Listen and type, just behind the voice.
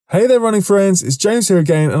Hey there, running friends. It's James here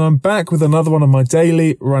again, and I'm back with another one of my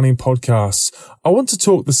daily running podcasts. I want to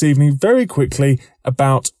talk this evening very quickly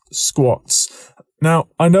about squats. Now,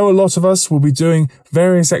 I know a lot of us will be doing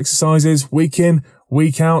various exercises week in,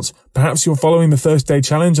 week out. Perhaps you're following the 30-day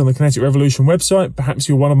challenge on the Kinetic Revolution website. Perhaps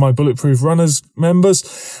you're one of my Bulletproof Runners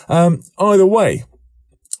members. Either way,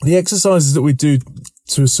 the exercises that we do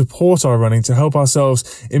to support our running, to help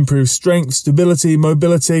ourselves improve strength, stability,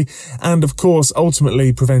 mobility, and of course,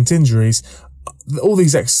 ultimately prevent injuries. All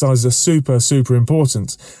these exercises are super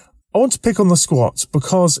important. I want to pick on the squat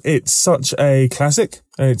because it's such a classic.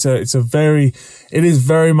 It is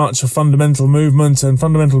very much a fundamental movement and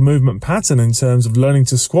fundamental movement pattern in terms of learning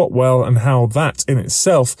to squat well and how that in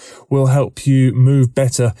itself will help you move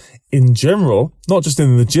better in general, not just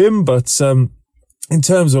in the gym, but, in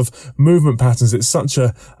terms of movement patterns, it's such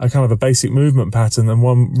a kind of a basic movement pattern and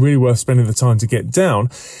one really worth spending the time to get down.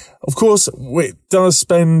 Of course, it does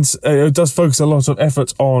focus a lot of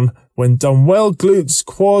effort on, when done well, glutes,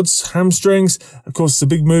 quads, hamstrings. Of course, it's a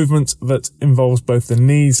big movement that involves both the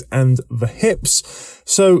knees and the hips.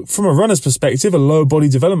 So from a runner's perspective, a lower body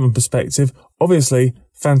development perspective, obviously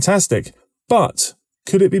fantastic. But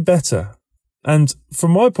could it be better? And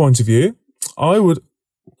from my point of view, I would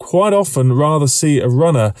quite often rather see a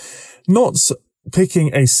runner not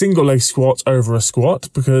picking a single leg squat over a squat,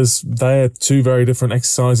 because they're two very different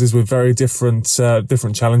exercises with very different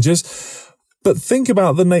challenges. But think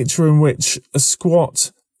about the nature in which a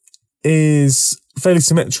squat is fairly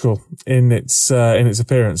symmetrical in its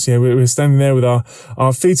appearance. You know, we're standing there with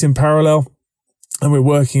our feet in parallel, and we're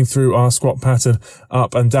working through our squat pattern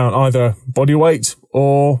up and down, either body weight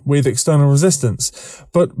or with external resistance.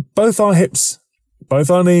 But both our hips, both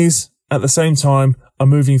our knees at the same time are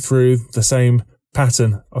moving through the same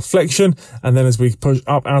pattern of flexion. And then as we push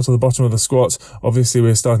up out of the bottom of the squat, obviously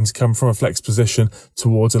we're starting to come from a flexed position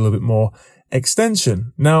towards a little bit more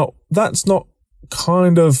extension. Now, that's not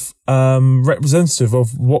kind of representative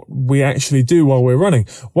of what we actually do while we're running.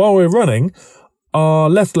 While we're running, our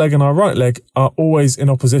left leg and our right leg are always in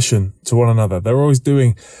opposition to one another. They're always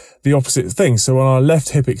doing the opposite thing. So when our left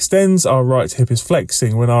hip extends, our right hip is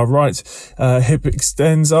flexing. When our right hip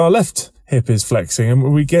extends, our left hip is flexing. And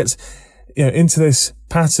we get into this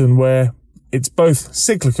pattern where it's both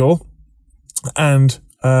cyclical and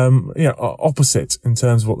opposite in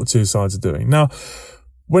terms of what the two sides are doing. Now,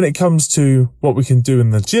 when it comes to what we can do in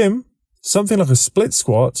the gym, something like a split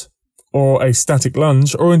squat or a static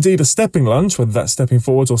lunge, or indeed a stepping lunge, whether that's stepping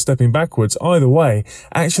forwards or stepping backwards, either way,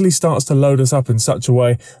 actually starts to load us up in such a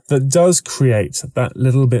way that does create that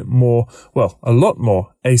little bit more, well, a lot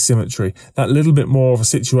more asymmetry, that little bit more of a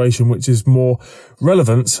situation which is more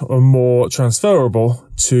relevant or more transferable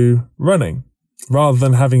to running, rather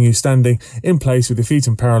than having you standing in place with your feet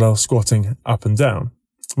in parallel, squatting up and down.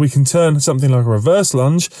 We can turn something like a reverse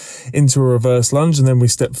lunge into a reverse lunge, and then we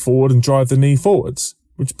step forward and drive the knee forwards,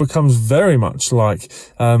 which becomes very much like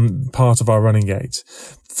part of our running gait.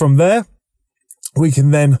 From there, we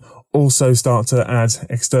can then also start to add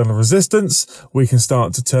external resistance. We can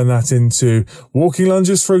start to turn that into walking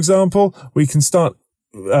lunges, for example. We can start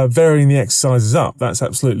varying the exercises up. That's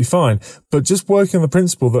absolutely fine. But just working on the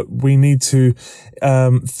principle that we need to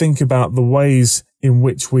think about the ways in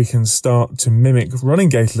which we can start to mimic running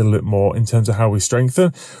gait a little bit more in terms of how we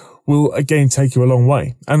strengthen will again take you a long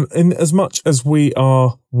way. And in as much as we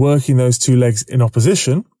are working those two legs in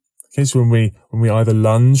opposition, okay, so when we either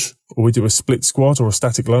lunge or we do a split squat or a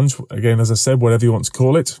static lunge, again, as I said, whatever you want to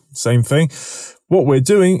call it, same thing. What we're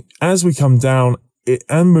doing as we come down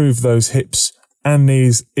and move those hips and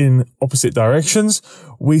knees in opposite directions,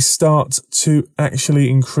 we start to actually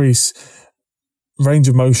increase range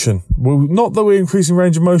of motion. Well, not that we're increasing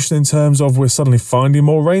range of motion in terms of we're suddenly finding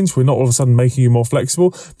more range. We're not all of a sudden making you more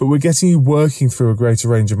flexible, but we're getting you working through a greater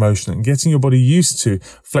range of motion and getting your body used to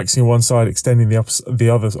flexing on one side, extending the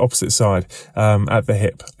opposite side at the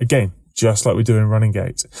hip. Again, just like we do in running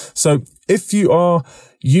gait. So if you are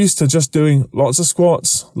used to just doing lots of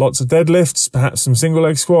squats, lots of deadlifts, perhaps some single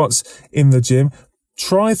leg squats in the gym,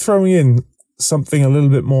 try throwing in something a little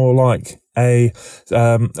bit more like a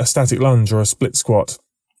static lunge or a split squat.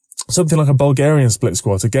 Something like a Bulgarian split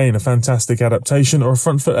squat, again, a fantastic adaptation, or a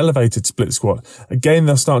front foot elevated split squat. Again,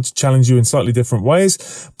 they'll start to challenge you in slightly different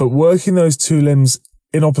ways, but working those two limbs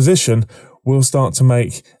in opposition will start to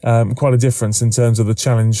make quite a difference in terms of the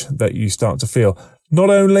challenge that you start to feel. Not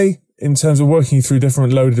only in terms of working through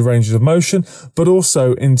different loaded ranges of motion, but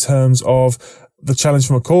also in terms of the challenge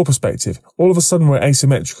from a core perspective. All of a sudden we're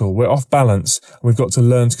asymmetrical, we're off balance, and we've got to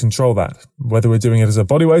learn to control that, whether we're doing it as a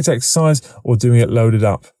bodyweight exercise or doing it loaded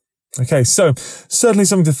up. Okay, so certainly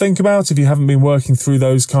something to think about if you haven't been working through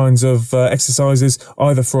those kinds of exercises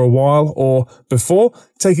either for a while or before.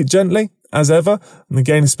 Take it gently, as ever. And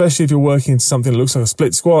again, especially if you're working into something that looks like a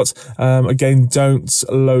split squat, again, don't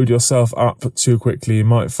load yourself up too quickly. You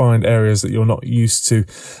might find areas that you're not used to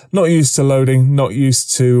loading, not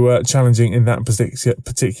used to challenging in that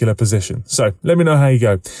particular position. So let me know how you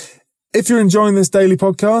go. If you're enjoying this daily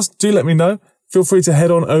podcast, do let me know. Feel free to head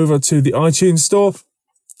on over to the iTunes store.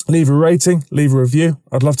 Leave a rating, leave a review.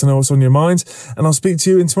 I'd love to know what's on your mind, and I'll speak to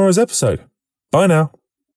you in tomorrow's episode. Bye now.